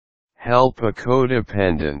Help a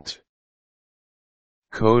codependent.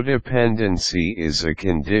 Codependency is a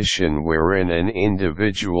condition wherein an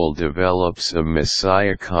individual develops a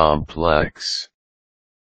messiah complex.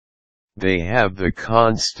 They have the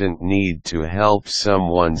constant need to help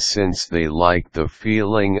someone since they like the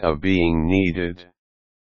feeling of being needed.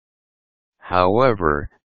 However,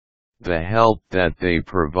 the help that they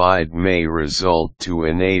provide may result to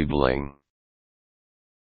enabling.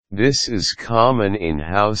 This is common in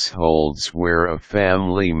households where a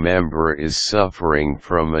family member is suffering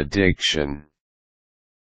from addiction.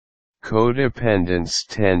 Codependents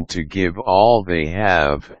tend to give all they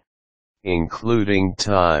have, including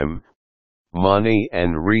time, money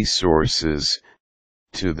and resources,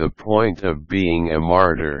 to the point of being a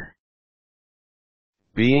martyr.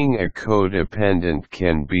 Being a codependent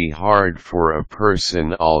can be hard for a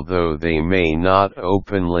person although they may not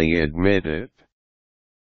openly admit it.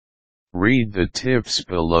 Read the tips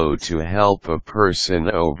below to help a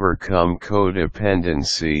person overcome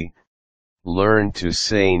codependency. Learn to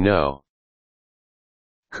say no.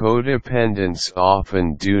 Codependents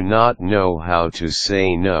often do not know how to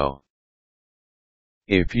say no.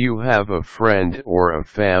 If you have a friend or a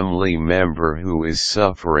family member who is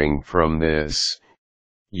suffering from this,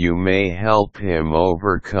 you may help him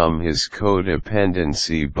overcome his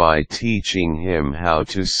codependency by teaching him how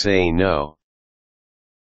to say no.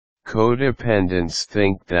 Codependents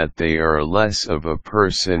think that they are less of a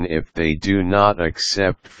person if they do not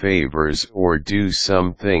accept favors or do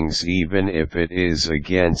some things even if it is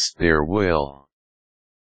against their will.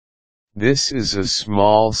 This is a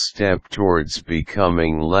small step towards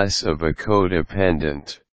becoming less of a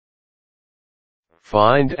codependent.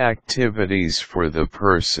 Find activities for the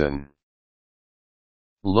person.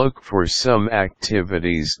 Look for some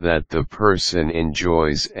activities that the person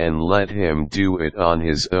enjoys and let him do it on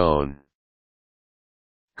his own.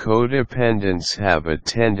 Codependents have a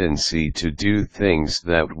tendency to do things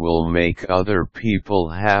that will make other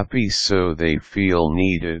people happy so they feel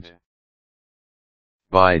needed.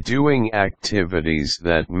 By doing activities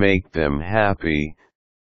that make them happy,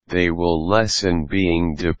 they will lessen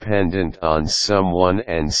being dependent on someone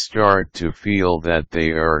and start to feel that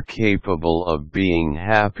they are capable of being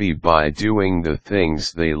happy by doing the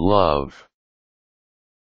things they love.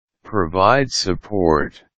 Provide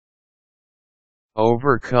support.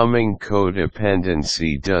 Overcoming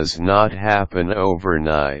codependency does not happen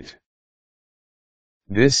overnight.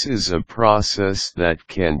 This is a process that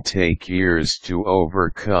can take years to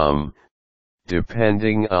overcome,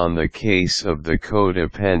 depending on the case of the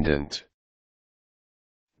codependent.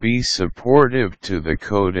 Be supportive to the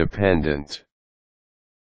codependent.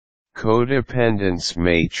 Codependents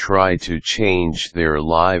may try to change their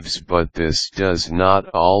lives, but this does not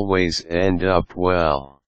always end up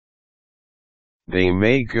well. They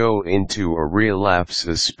may go into a relapse,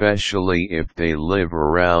 especially if they live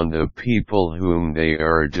around the people whom they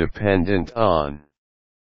are dependent on.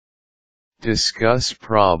 Discuss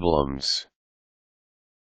problems.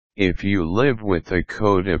 If you live with a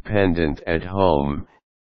codependent at home,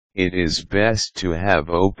 it is best to have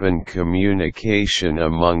open communication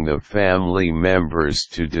among the family members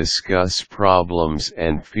to discuss problems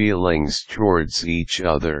and feelings towards each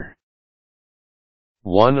other.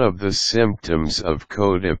 One of the symptoms of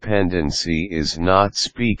codependency is not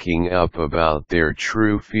speaking up about their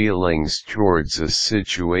true feelings towards a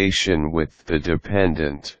situation with the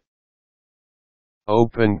dependent.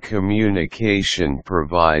 Open communication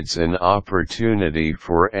provides an opportunity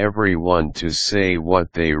for everyone to say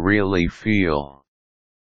what they really feel.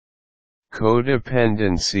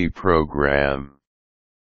 Codependency program.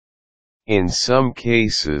 In some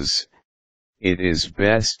cases, it is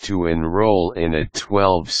best to enroll in a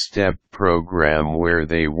 12-step program where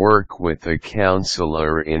they work with a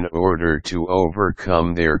counselor in order to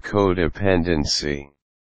overcome their codependency.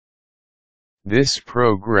 This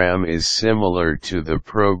program is similar to the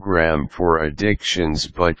program for addictions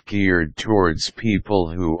but geared towards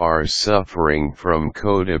people who are suffering from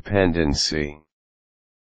codependency.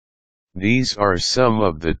 These are some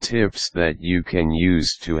of the tips that you can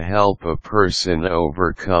use to help a person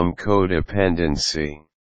overcome codependency.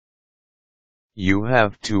 You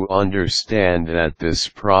have to understand that this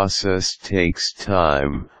process takes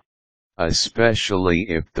time, especially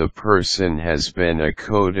if the person has been a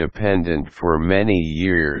codependent for many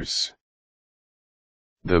years.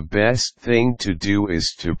 The best thing to do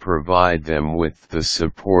is to provide them with the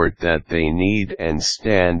support that they need and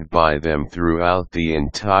stand by them throughout the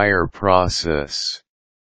entire process.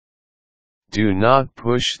 Do not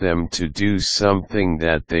push them to do something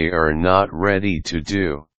that they are not ready to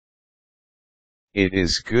do. it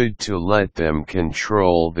is good to let them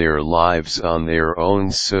control their lives on their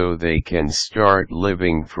own so they can start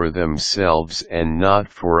living for themselves and not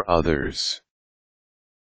for others.